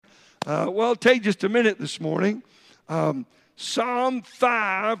Well, take just a minute this morning. Psalm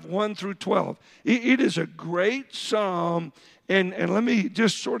 5, 1 through 12. It is a great psalm, and let me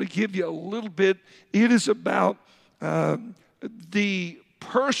just sort of give you a little bit. It is about the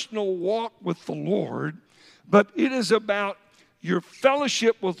personal walk with the Lord, but it is about your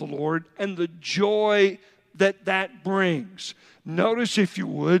fellowship with the Lord and the joy that brings. Notice, if you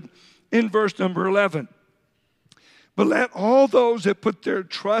would, in verse number 11. But let all those that put their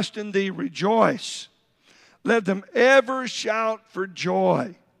trust in thee rejoice. Let them ever shout for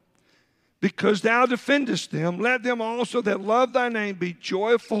joy, because thou defendest them. Let them also that love thy name be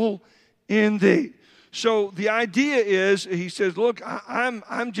joyful in thee. So the idea is, he says, look,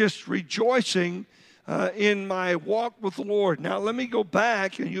 I'm just rejoicing in my walk with the Lord. Now let me go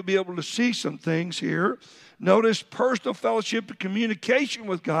back, and you'll be able to see some things here. Notice personal fellowship and communication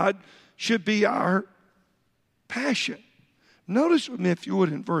with God should be our passion. Notice with me, if you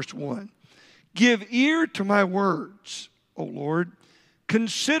would, in verse 1. Give ear to my words, O Lord.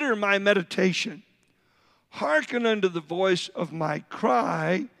 Consider my meditation. Hearken unto the voice of my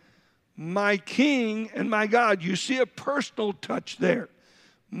cry, my King and my God. You see a personal touch there.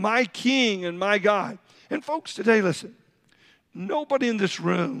 My King and my God. And folks, today, listen, nobody in this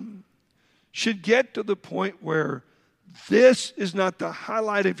room should get to the point where this is not the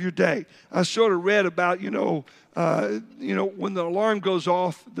highlight of your day. I sort of read about, when the alarm goes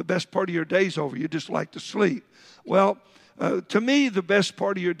off, the best part of your day's over. You just like to sleep. Well, to me, the best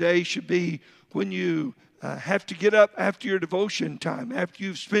part of your day should be when you have to get up after your devotion time, after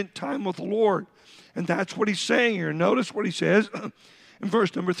you've spent time with the Lord. And that's what he's saying here. Notice what he says in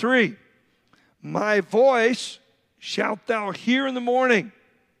verse number 3. My voice shalt thou hear in the morning,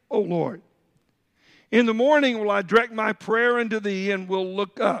 O Lord. In the morning will I direct my prayer unto thee and will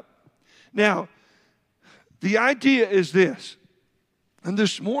look up. Now, the idea is this. And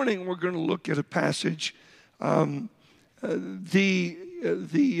this morning we're going to look at a passage. The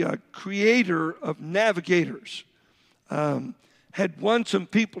creator of Navigators had won some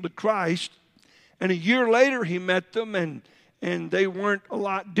people to Christ. And a year later he met them, and they weren't a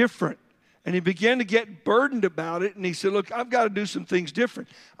lot different. And he began to get burdened about it, and he said, look, I've got to do some things different.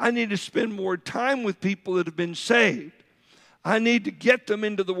 I need to spend more time with people that have been saved. I need to get them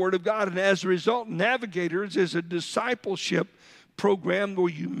into the Word of God. And as a result, Navigators is a discipleship program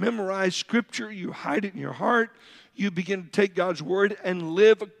where you memorize Scripture, you hide it in your heart, you begin to take God's Word and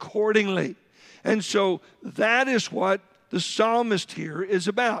live accordingly. And so that is what the psalmist here is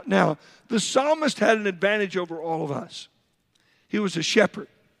about. Now, the psalmist had an advantage over all of us. He was a shepherd.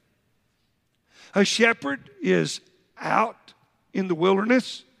 A shepherd is out in the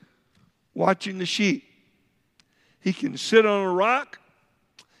wilderness watching the sheep. He can sit on a rock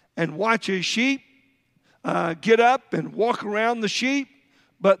and watch his sheep get up and walk around the sheep,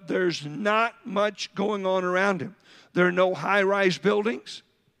 but there's not much going on around him. There are no high-rise buildings.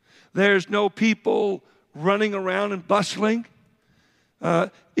 There's no people running around and bustling.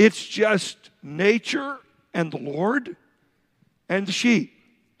 It's just nature and the Lord and the sheep.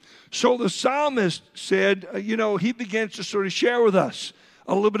 So the psalmist said, he begins to sort of share with us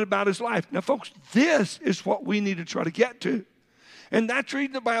a little bit about his life. Now, folks, this is what we need to try to get to. And that's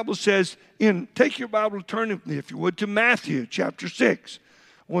reading the Bible says, take your Bible and turn with me, if you would, to Matthew chapter 6.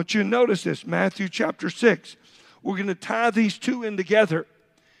 I want you to notice this, Matthew chapter 6. We're going to tie these two in together.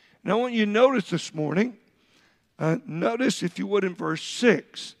 And I want you to notice this morning, notice, if you would, in verse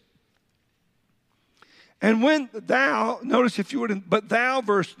 6. And when thou, notice if you would, but thou,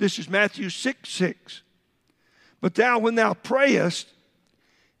 this is Matthew 6:6. But thou, when thou prayest,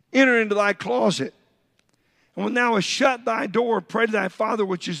 enter into thy closet. And when thou hast shut thy door, pray to thy Father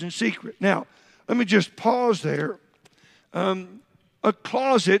which is in secret. Now, let me just pause there. A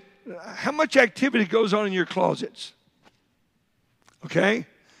closet, how much activity goes on in your closets? Okay?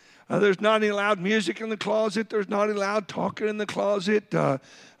 There's not any loud music in the closet. There's not any loud talking in the closet.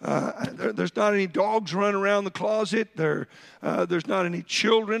 There's not any dogs running around the closet. There's not any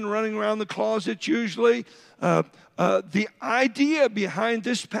children running around the closet usually. The idea behind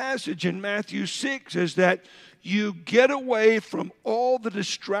this passage in Matthew 6 is that you get away from all the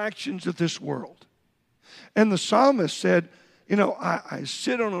distractions of this world. And the psalmist said, I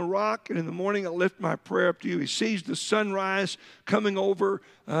sit on a rock, and in the morning I lift my prayer up to you. He sees the sunrise coming over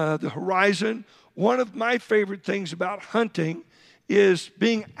the horizon. One of my favorite things about hunting is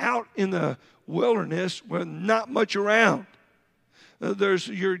being out in the wilderness with not much around.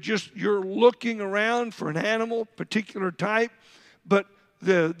 You're looking around for an animal, particular type, but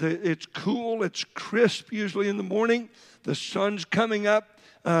it's cool, it's crisp usually in the morning. The sun's coming up.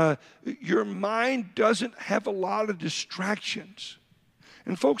 Your mind doesn't have a lot of distractions.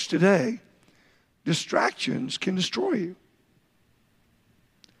 And folks, today, distractions can destroy you.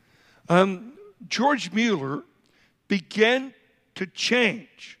 George Mueller began to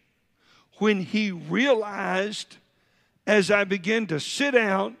change when he realized, as I began to sit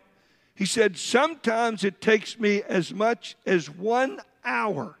down, he said, sometimes it takes me as much as 1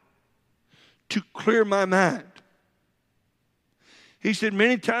 hour to clear my mind. He said,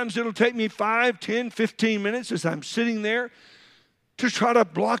 many times it'll take me 5, 10, 15 minutes as I'm sitting there to try to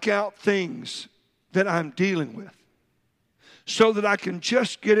block out things that I'm dealing with so that I can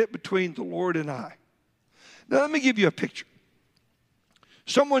just get it between the Lord and I. Now, let me give you a picture.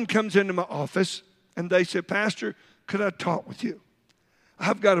 Someone comes into my office and they say, Pastor, could I talk with you?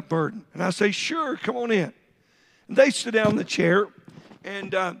 I've got a burden. And I say, sure, come on in. And they sit down in the chair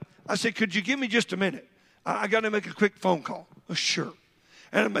and I say, could you give me just a minute? I got to make a quick phone call. Oh, sure.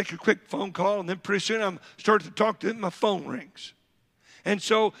 And I make a quick phone call, and then pretty soon I'm starting to talk to them, my phone rings. And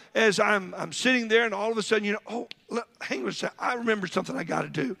so as I'm sitting there, and all of a sudden, hang on a second, I remember something I got to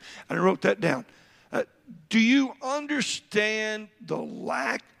do. And I wrote that down. Do you understand the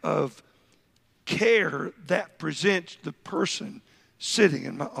lack of care that presents the person sitting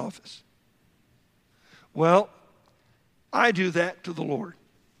in my office? Well, I do that to the Lord.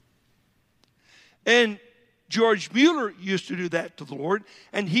 And George Mueller used to do that to the Lord,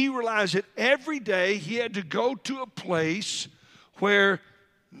 and he realized that every day he had to go to a place where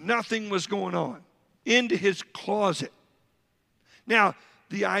nothing was going on, into his closet. Now,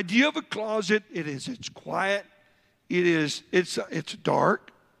 the idea of a closet, it's quiet, it's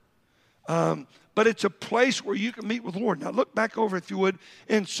dark, but it's a place where you can meet with the Lord. Now, look back over, if you would,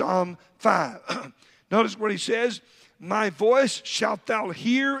 in Psalm 5. Notice what he says, my voice shalt thou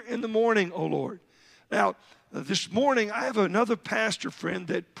hear in the morning, O Lord. Now, this morning, I have another pastor friend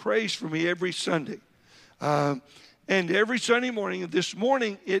that prays for me every Sunday. And every Sunday morning, this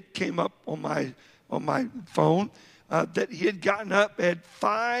morning, it came up on my phone that he had gotten up at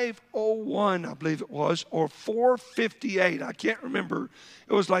 5:01, I believe it was, or 4:58. I can't remember.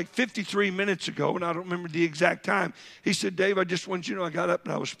 It was like 53 minutes ago, and I don't remember the exact time. He said, Dave, I just want you to know I got up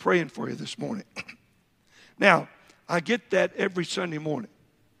and I was praying for you this morning. Now, I get that every Sunday morning.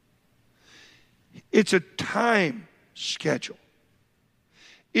 It's a time schedule.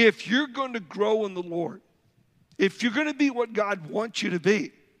 If you're going to grow in the Lord, if you're going to be what God wants you to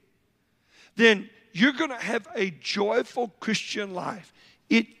be, then you're going to have a joyful Christian life.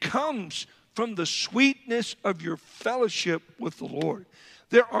 It comes from the sweetness of your fellowship with the Lord.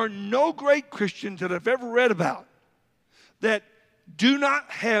 There are no great Christians that I've ever read about that do not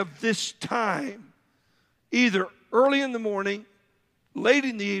have this time, either early in the morning, late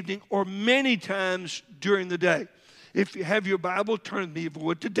in the evening, or many times during the day. If you have your Bible, turn with me, if you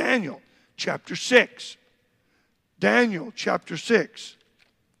would, to Daniel chapter 6. Daniel chapter 6.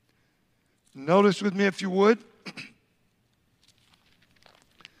 Notice with me, if you would.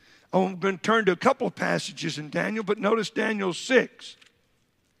 I'm going to turn to a couple of passages in Daniel, but notice Daniel 6.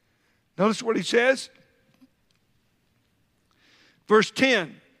 Notice what he says. Verse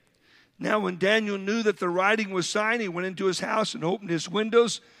 10. Now when Daniel knew that the writing was signed, he went into his house and opened his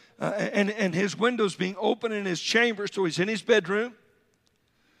windows, and his windows being open in his chamber, so he's in his bedroom,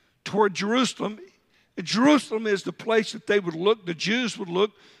 toward Jerusalem. Jerusalem is the place that they would look, the Jews would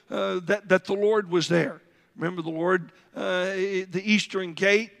look, that the Lord was there. Remember the Lord, the eastern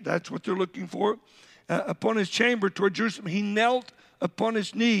gate, that's what they're looking for. Upon his chamber toward Jerusalem, he knelt upon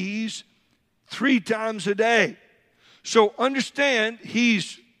his knees 3 times a day. So understand,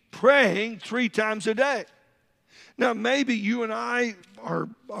 he's praying 3 times a day. Now, maybe you and I are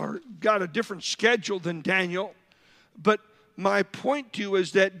got a different schedule than Daniel, but my point to you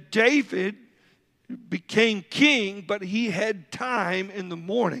is that David became king, but he had time in the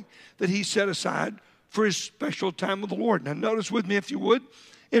morning that he set aside for his special time with the Lord. Now, notice with me, if you would,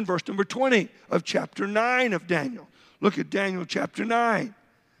 in verse number 20 of chapter 9 of Daniel. Look at Daniel chapter 9,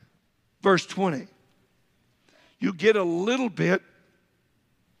 verse 20. You get a little bit.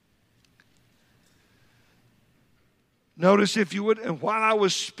 Notice, if you would, and while I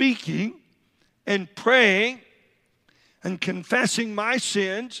was speaking and praying and confessing my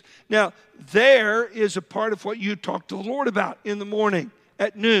sins. Now, there is a part of what you talk to the Lord about in the morning,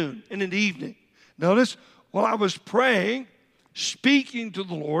 at noon, and in the evening. Notice, while I was praying, speaking to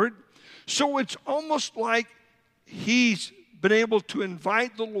the Lord, so it's almost like he's been able to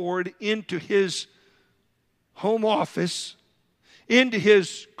invite the Lord into his home office, into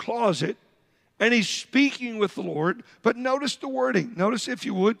his closet, and he's speaking with the Lord. But notice the wording. Notice, if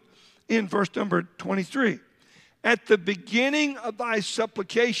you would, in verse number 23. At the beginning of thy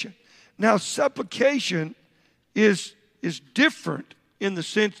supplication. Now, supplication is different in the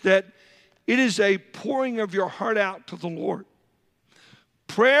sense that it is a pouring of your heart out to the Lord.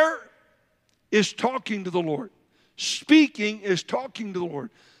 Prayer is talking to the Lord. Speaking is talking to the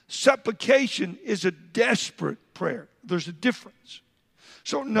Lord. Supplication is a desperate prayer. There's a difference.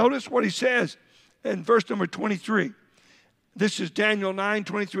 So notice what he says in verse number 23. This is Daniel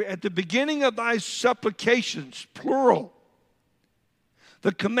 9:23. At the beginning of thy supplications, plural,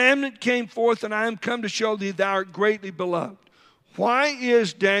 the commandment came forth, and I am come to show thee thou art greatly beloved. Why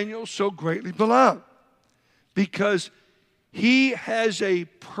is Daniel so greatly beloved? Because he has a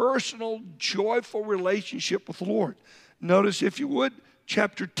personal, joyful relationship with the Lord. Notice, if you would,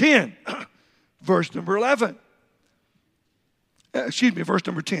 chapter 10, verse number 11. Verse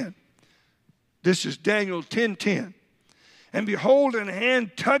number 10. This is Daniel 10:10. And behold, an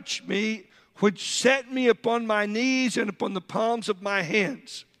hand touched me, which set me upon my knees and upon the palms of my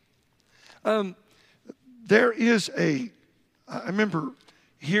hands. I remember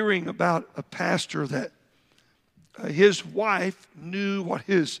hearing about a pastor that his wife knew what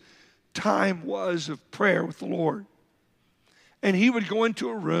his time was of prayer with the Lord. And he would go into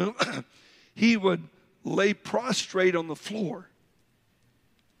a room, he would lay prostrate on the floor.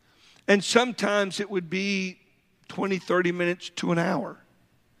 And sometimes it would be 20, 30 minutes to an hour.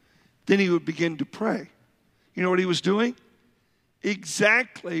 Then he would begin to pray. You know what he was doing?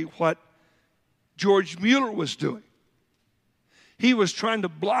 Exactly what George Mueller was doing. He was trying to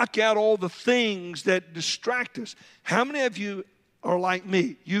block out all the things that distract us. How many of you are like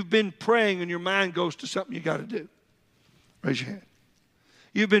me? You've been praying and your mind goes to something you got to do. Raise your hand.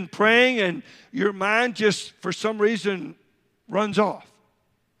 You've been praying and your mind just, for some reason, runs off.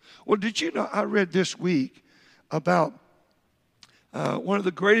 Well, did you know, I read this week about one of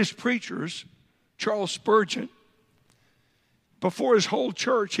the greatest preachers, Charles Spurgeon. Before his whole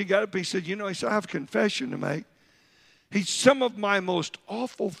church, he got up and he said, I have a confession to make. Some of my most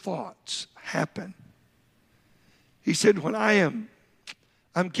awful thoughts happen. He said, when I'm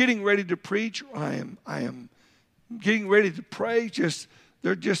getting ready to preach, or I am getting ready to pray,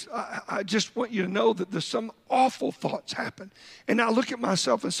 I just want you to know that there's some awful thoughts happen. And I look at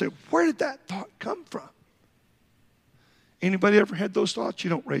myself and say, where did that thought come from? Anybody ever had those thoughts? You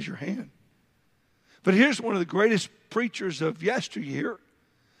don't raise your hand. But here's one of the greatest preachers of yesteryear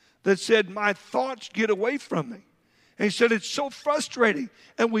that said, my thoughts get away from me. And he said, it's so frustrating.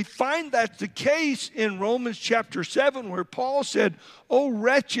 And we find that's the case in Romans chapter 7, where Paul said, O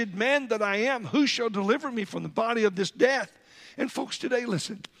wretched man that I am, who shall deliver me from the body of this death? And folks, today,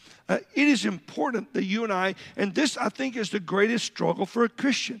 listen, it is important that you and I, and this I think is the greatest struggle for a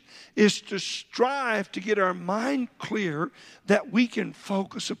Christian, is to strive to get our mind clear that we can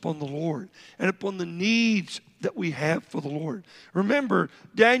focus upon the Lord and upon the needs that we have for the Lord. Remember,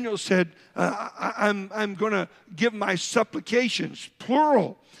 Daniel said, I'm going to give my supplications,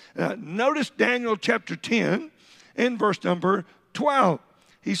 plural. Notice Daniel chapter 10 and verse number 12.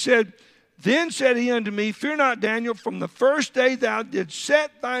 He said, then said he unto me, fear not, Daniel, from the first day thou didst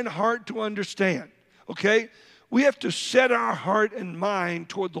set thine heart to understand. Okay? We have to set our heart and mind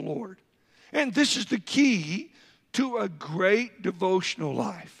toward the Lord. And this is the key to a great devotional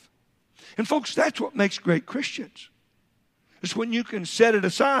life. And folks, that's what makes great Christians. It's when you can set it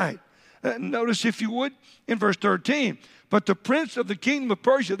aside. Notice, if you would, in verse 13. But the prince of the kingdom of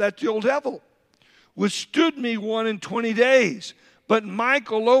Persia, that's the old devil, withstood me 21 days. But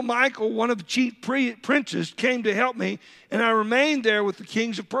Michael, one of the chief princes, came to help me, and I remained there with the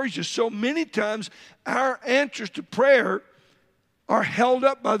kings of Persia. So many times our answers to prayer are held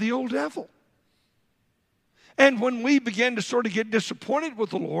up by the old devil. And when we begin to sort of get disappointed with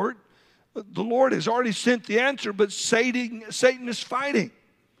the Lord has already sent the answer, but Satan is fighting.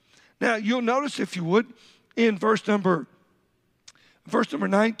 Now, you'll notice, if you would, in verse number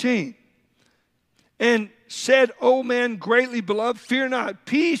 19. And said, O man greatly beloved, fear not,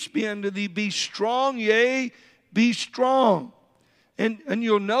 peace be unto thee, be strong, yea, be strong. And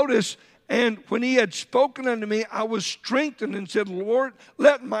you'll notice, and when he had spoken unto me, I was strengthened and said, Lord,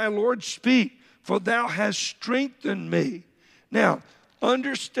 let my Lord speak, for thou hast strengthened me. Now,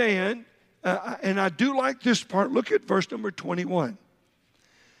 understand, and I do like this part, look at verse number 21.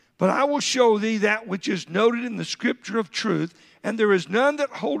 But I will show thee that which is noted in the scripture of truth, and there is none that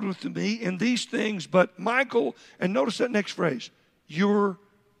holdeth to me in these things but Michael, and notice that next phrase, your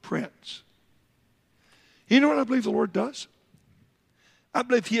prince. You know what I believe the Lord does? I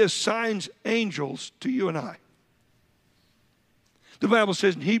believe he assigns angels to you and I. The Bible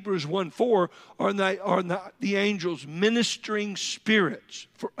says in Hebrews 1:4 are the angels ministering spirits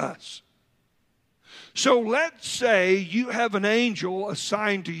for us. So let's say you have an angel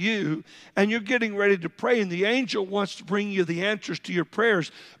assigned to you and you're getting ready to pray, and the angel wants to bring you the answers to your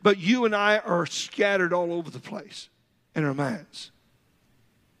prayers, but you and I are scattered all over the place in our minds.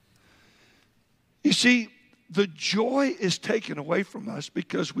 You see, the joy is taken away from us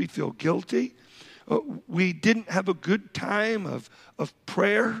because we feel guilty. We didn't have a good time of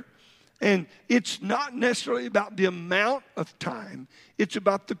prayer. And it's not necessarily about the amount of time. It's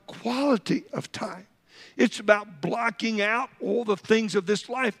about the quality of time. It's about blocking out all the things of this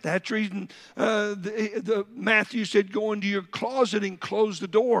life. That's the reason Matthew said, go into your closet and close the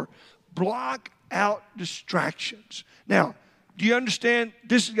door. Block out distractions. Now, do you understand?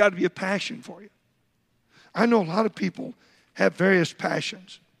 This has got to be a passion for you. I know a lot of people have various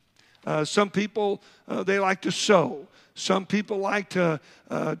passions. Some people, they like to sew. Some people like to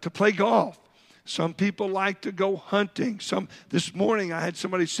play golf. Some people like to go hunting. This morning I had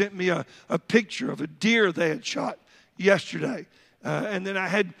somebody sent me a picture of a deer they had shot yesterday. And then I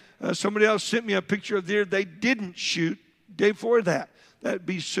had somebody else sent me a picture of deer they didn't shoot day before that. That'd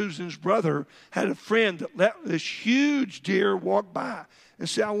be Susan's brother had a friend that let this huge deer walk by and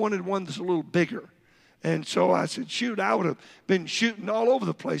said, I wanted one that's a little bigger. And so I said, shoot, I would have been shooting all over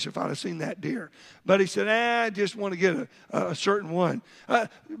the place if I'd have seen that deer. But he said, I just want to get a certain one.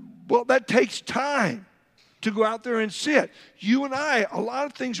 Well, that takes time to go out there and sit. You and I, a lot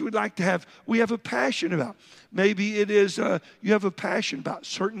of things we'd like to have, we have a passion about. Maybe it is you have a passion about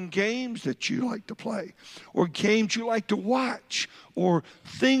certain games that you like to play, or games you like to watch, or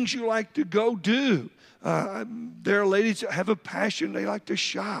things you like to go do. There are ladies that have a passion. They like to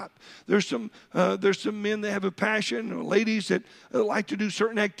shop. There's some men that have a passion, or ladies that like to do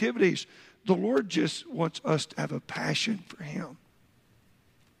certain activities. The Lord just wants us to have a passion for Him.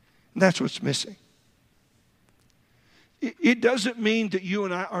 And that's what's missing. It doesn't mean that you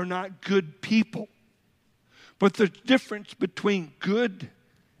and I are not good people. But there's a difference between good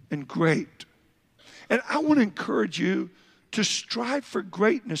and great. And I want to encourage you to strive for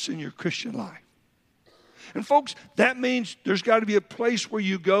greatness in your Christian life. And folks, that means there's got to be a place where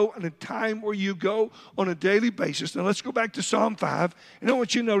you go and a time where you go on a daily basis. Now let's go back to Psalm 5. And I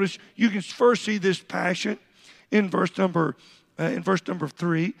want you to notice, you can first see this passion in verse number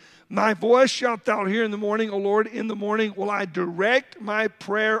 3. My voice shalt thou hear in the morning, O Lord, in the morning will I direct my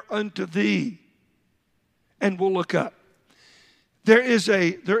prayer unto thee. And we'll look up. There is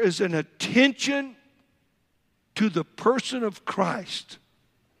an attention to the person of Christ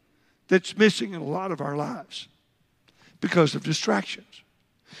that's missing in a lot of our lives because of distractions.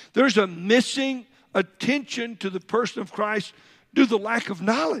 There's a missing attention to the person of Christ due to the lack of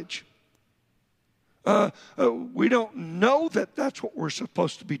knowledge. We don't know that that's what we're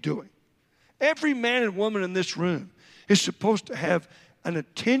supposed to be doing. Every man and woman in this room is supposed to have an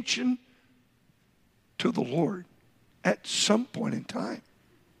attention to the Lord at some point in time.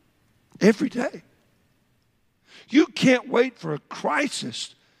 Every day. You can't wait for a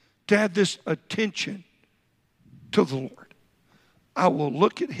crisis to have this attention to the Lord. I will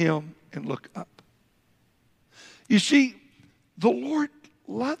look at Him and look up. You see, the Lord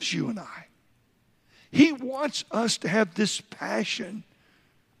loves you and I. He wants us to have this passion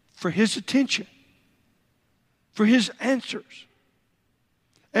for His attention, for His answers.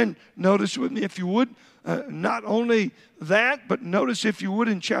 And notice with me, if you would, not only that, but notice if you would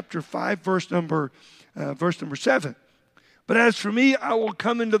in chapter 5, verse number 7. But as for me, I will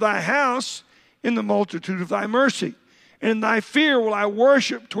come into thy house in the multitude of thy mercy. And in thy fear will I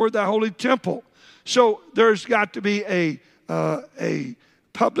worship toward thy holy temple. So there's got to be a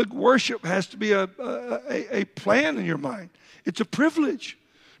public worship, has to be a plan in your mind. It's a privilege.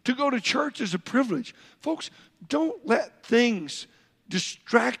 To go to church is a privilege. Folks, don't let things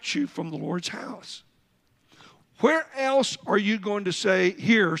distract you from the Lord's house. Where else are you going to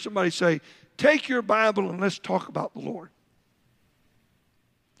hear somebody say, take your Bible and let's talk about the Lord?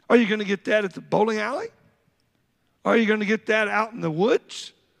 Are you going to get that at the bowling alley? Are you going to get that out in the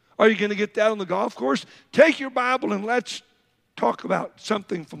woods? Are you going to get that on the golf course? Take your Bible and let's talk about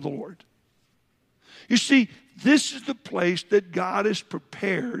something from the Lord. You see, this is the place that God has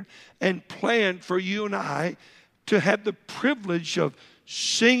prepared and planned for you and I to have the privilege of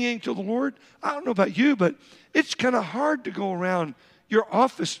singing to the Lord. I don't know about you, but it's kind of hard to go around your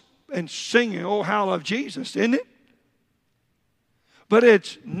office and singing, oh, how I love Jesus, isn't it? But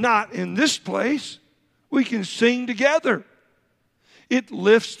it's not in this place. We can sing together. It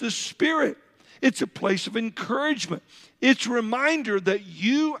lifts the spirit. It's a place of encouragement. It's a reminder that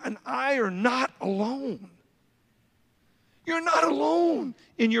you and I are not alone. You're not alone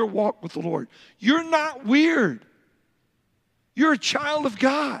in your walk with the Lord. You're not weird. You're a child of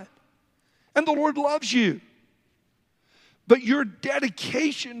God. And the Lord loves you. But your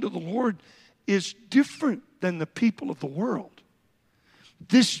dedication to the Lord is different than the people of the world.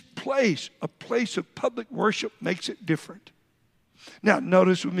 This place, a place of public worship, makes it different. Now,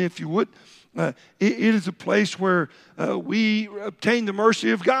 notice with me, if you would, it is a place where we obtain the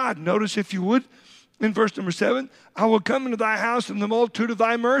mercy of God. Notice, if you would, in verse number 7, I will come into thy house in the multitude of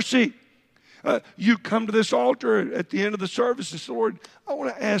thy mercy. You come to this altar at the end of the service and say, Lord, I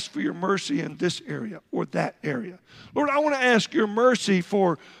want to ask for your mercy in this area or that area. Lord, I want to ask your mercy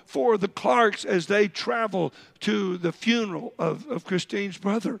for the Clarks as they travel to the funeral of Christine's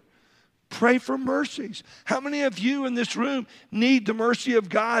brother. Pray for mercies. How many of you in this room need the mercy of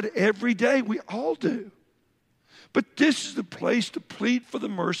God every day? We all do. But this is the place to plead for the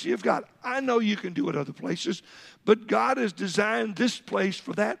mercy of God. I know you can do it other places, but God has designed this place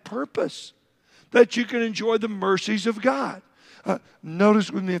for that purpose, that you can enjoy the mercies of God.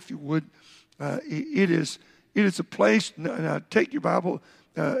 Notice with me, if you would, it is a place. Now take your Bible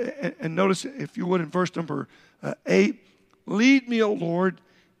and notice, if you would, in verse number 8, lead me, O Lord,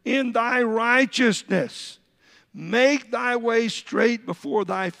 in thy righteousness. Make thy way straight before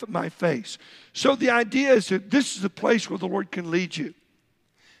my face. So the idea is that this is a place where the Lord can lead you.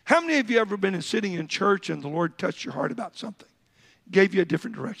 How many of you ever been sitting in church and the Lord touched your heart about something? Gave you a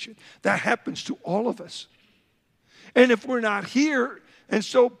different direction? That happens to all of us. And if we're not here, and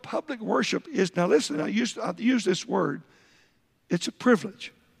so public worship is, now listen, I'll use this word, it's a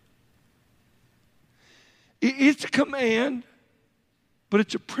privilege. It's a command, but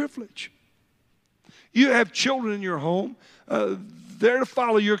it's a privilege. You have children in your home. They're to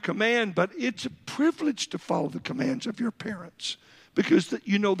follow your command, but it's a privilege to follow the commands of your parents because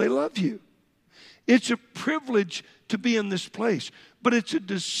you know they love you. It's a privilege to be in this place, but it's a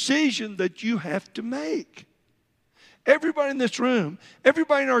decision that you have to make. Everybody in this room,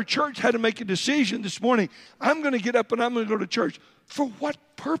 everybody in our church had to make a decision this morning. I'm going to get up and I'm going to go to church. For what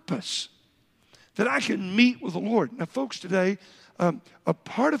purpose? That I can meet with the Lord. Now, folks, today, a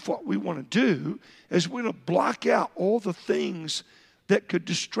part of what we want to do is we're going to block out all the things that could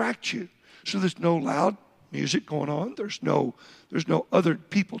distract you. So there's no loud music going on. There's no other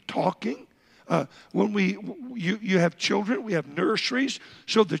people talking. When you have children, we have nurseries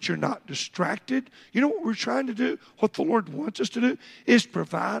so that you're not distracted. You know what we're trying to do? What the Lord wants us to do is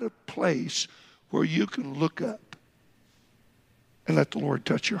provide a place where you can look up and let the Lord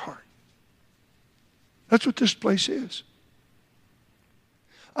touch your heart. That's what this place is.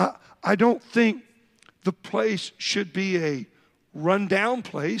 I don't think the place should be a run-down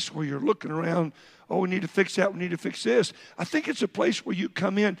place where you're looking around, oh, we need to fix that, we need to fix this. I think it's a place where you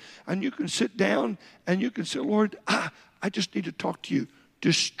come in and you can sit down and you can say, Lord, I just need to talk to you.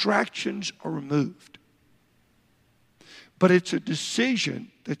 Distractions are removed. But it's a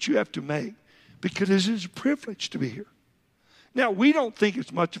decision that you have to make because it is a privilege to be here. Now, we don't think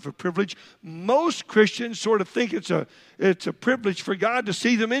it's much of a privilege. Most Christians sort of think it's a privilege for God to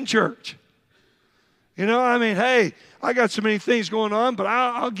see them in church. You know, I mean, hey, I got so many things going on, but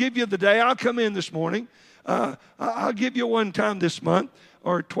I'll give you the day. I'll come in this morning. I'll give you one time this month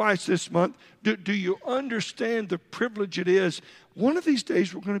or twice this month. Do you understand the privilege it is? One of these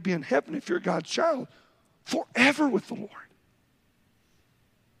days we're going to be in heaven, if you're God's child, forever with the Lord.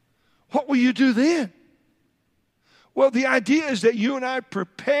 What will you do then? Well, the idea is that you and I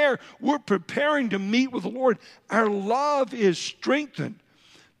we're preparing to meet with the Lord. Our love is strengthened.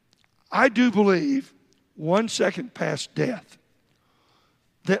 I do believe, 1 second past death,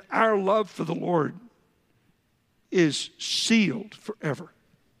 that our love for the Lord is sealed forever.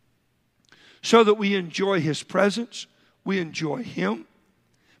 So that we enjoy His presence, we enjoy Him,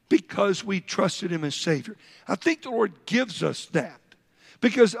 because we trusted Him as Savior. I think the Lord gives us that.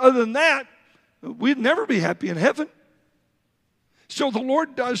 Because other than that, we'd never be happy in heaven. So the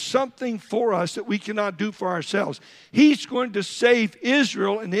Lord does something for us that we cannot do for ourselves. He's going to save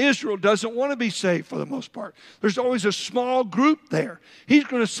Israel, and Israel doesn't want to be saved for the most part. There's always a small group there. He's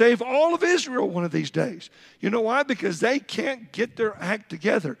going to save all of Israel one of these days. You know why? Because they can't get their act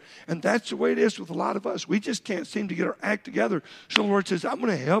together. And that's the way it is with a lot of us. We just can't seem to get our act together. So the Lord says, I'm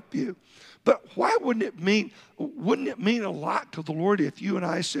going to help you. But why wouldn't it mean a lot to the Lord if you and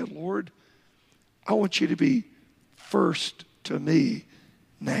I said, Lord, I want you to be first to me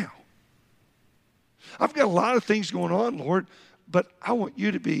now. I've got a lot of things going on, Lord, but I want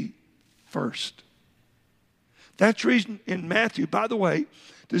you to be first. That's the reason in Matthew, by the way,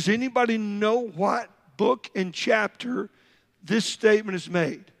 does anybody know what book and chapter this statement is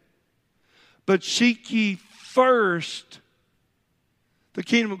made? But seek ye first the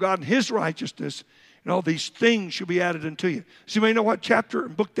kingdom of God and His righteousness, and all these things shall be added unto you. Does anybody know what chapter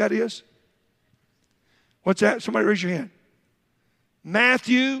and book that is? What's that? Somebody raise your hand.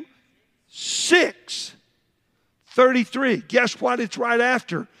 Matthew 6:33. Guess what? It's right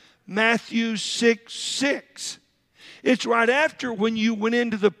after Matthew 6:6. It's right after when you went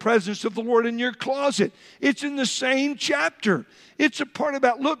into the presence of the Lord in your closet. It's in the same chapter. It's a part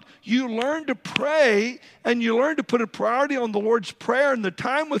about, look, you learn to pray and you learn to put a priority on the Lord's Prayer and the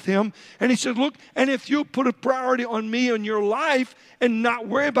time with Him. And He says, look, and if you put a priority on me in your life and not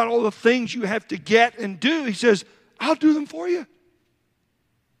worry about all the things you have to get and do, He says, I'll do them for you.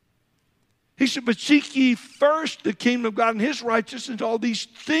 He said, but seek ye first the kingdom of God and His righteousness, and all these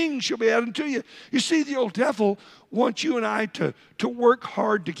things shall be added unto you. You see, the old devil wants you and I to work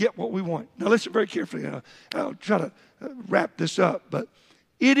hard to get what we want. Now listen very carefully. I'll try to wrap this up. But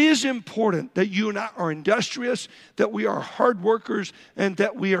it is important that you and I are industrious, that we are hard workers, and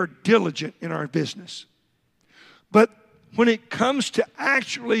that we are diligent in our business. But when it comes to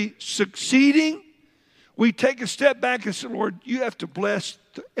actually succeeding, we take a step back and say, Lord, you have to bless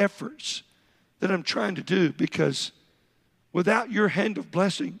the efforts that I'm trying to do, because without your hand of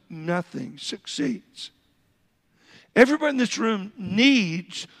blessing, nothing succeeds. Everybody in this room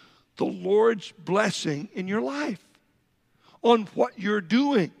needs the Lord's blessing in your life on what you're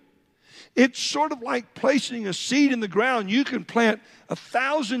doing. It's sort of like placing a seed in the ground. You can plant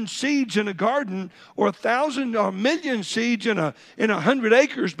 1,000 seeds in a garden, or 1,000 or 1,000,000 seeds in 100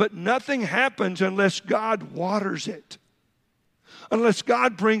 acres, but nothing happens unless God waters it, unless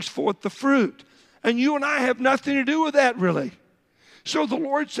God brings forth the fruit. And you and I have nothing to do with that, really. So the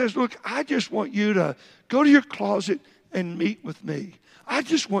Lord says, look, I just want you to go to your closet and meet with me. I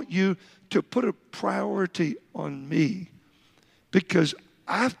just want you to put a priority on me, because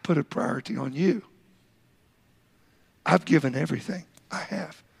I've put a priority on you. I've given everything I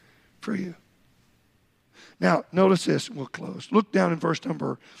have for you. Now, notice this, and we'll close. Look down in verse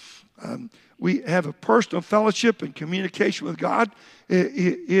number. We have a personal fellowship and communication with God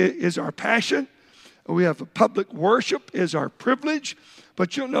is our passion. We have a public worship is our privilege.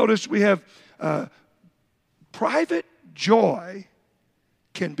 But you'll notice we have private joy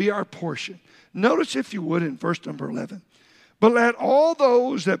can be our portion. Notice, if you would, in verse number 11. But let all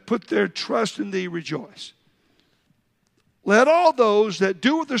those that put their trust in thee rejoice. Let all those that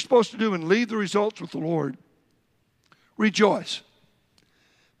do what they're supposed to do and leave the results with the Lord rejoice,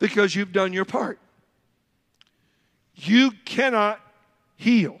 because you've done your part. You cannot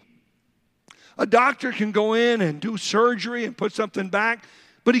heal. A doctor can go in and do surgery and put something back,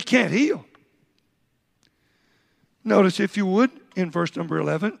 but he can't heal. Notice, if you would, in verse number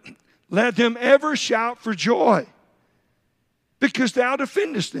 11, let them ever shout for joy, because thou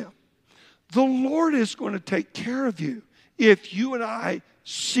defendest them. The Lord is going to take care of you if you and I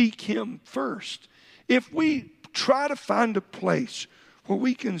seek Him first. If we try to find a place where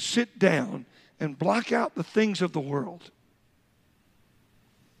we can sit down and block out the things of the world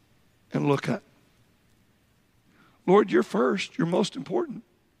and look up. Lord, you're first. You're most important.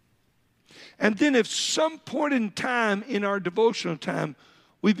 And then if some point in time in our devotional time,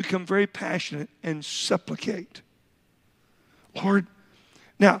 we become very passionate and supplicate. Lord,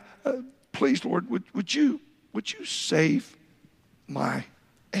 now, please, Lord, would you save my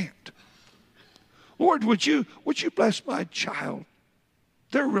aunt? Lord, would you bless my child?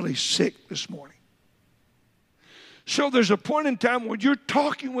 They're really sick this morning. So there's a point in time when you're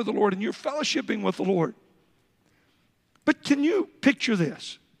talking with the Lord and you're fellowshipping with the Lord. But can you picture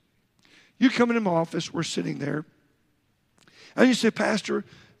this? You come into my office, we're sitting there, and you say, Pastor,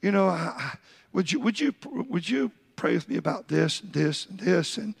 you know, would you pray with me about this and this and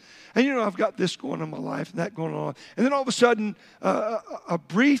this, and you know, I've got this going on in my life and that going on, and then all of a sudden a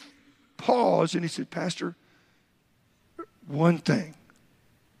brief pause, and he said, Pastor, one thing,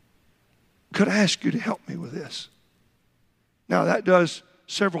 could I ask you to help me with this? Now that does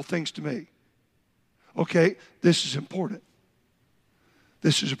several things to me. Okay, this is important.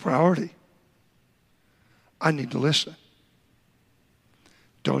 This is a priority. I need to listen.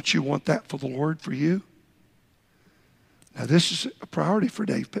 Don't you want that for the Lord, for you? Now, this is a priority for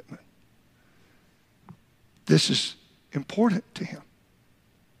Dave Pittman. This is important to him.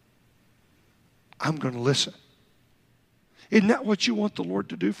 I'm going to listen. Isn't that what you want the Lord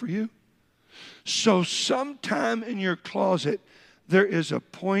to do for you? So sometime in your closet, there is a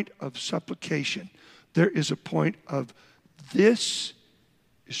point of supplication. There is a point of, this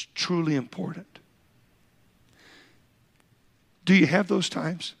is truly important. Do you have those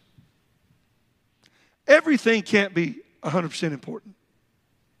times? Everything can't be 100% important.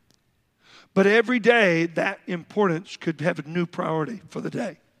 But every day, that importance could have a new priority for the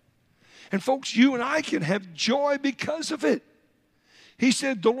day. And folks, you and I can have joy because of it. He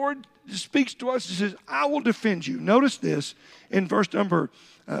said, the Lord speaks to us and says, I will defend you. Notice this in verse number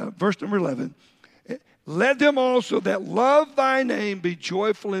 11. Let them also that love thy name be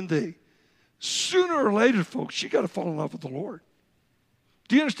joyful in thee. Sooner or later, folks, you got to fall in love with the Lord.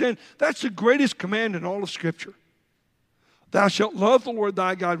 Do you understand? That's the greatest command in all of Scripture. Thou shalt love the Lord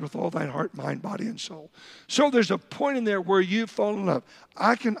thy God with all thine heart, mind, body, and soul. So there's a point in there where you fall in love.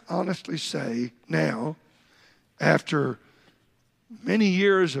 I can honestly say now, after many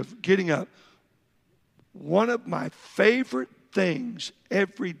years of getting up, one of my favorite things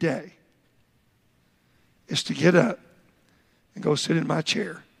every day is to get up and go sit in my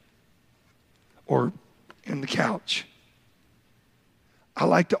chair or in the couch. I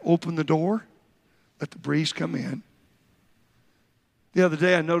like to open the door, let the breeze come in. The other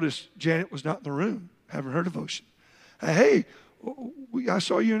day I noticed Janet was not in the room having her devotion. Hey, I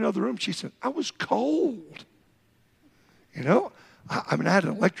saw you in another room. She said, I was cold. You know, I had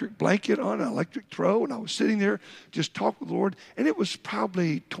an electric blanket on, an electric throw, and I was sitting there just talking with the Lord. And it was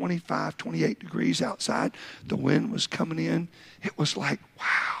probably 25, 28 degrees outside. The wind was coming in. It was like,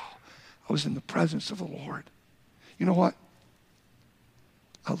 wow, I was in the presence of the Lord. You know what?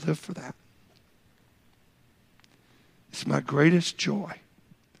 I live for that. It's my greatest joy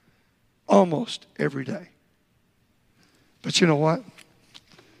almost every day. But you know what?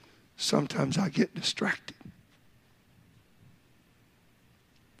 Sometimes I get distracted.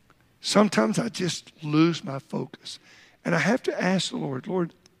 Sometimes I just lose my focus. And I have to ask the Lord,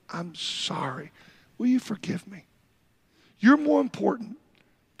 Lord, I'm sorry. Will you forgive me? You're more important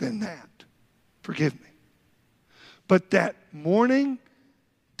than that. Forgive me. But that morning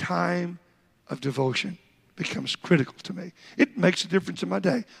time of devotion becomes critical to me. It makes a difference in my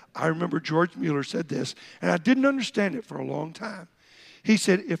day. I remember George Mueller said this, and I didn't understand it for a long time. He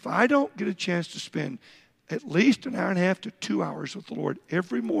said, if I don't get a chance to spend at least an hour and a half to 2 hours with the Lord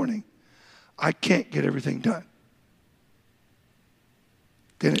every morning, I can't get everything done.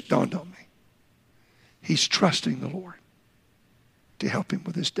 Then it dawned on me. He's trusting the Lord to help him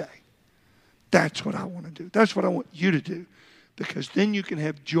with his day. That's what I want to do. That's what I want you to do, because then you can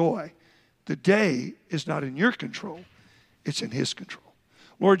have joy. The day is not in your control. It's in his control.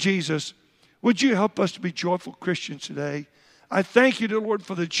 Lord Jesus, would you help us to be joyful Christians today? I thank you, dear Lord,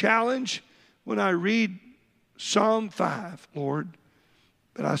 for the challenge when I read Psalm 5, Lord,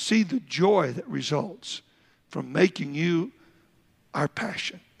 but I see the joy that results from making you our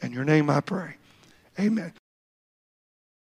passion. In your name I pray. Amen.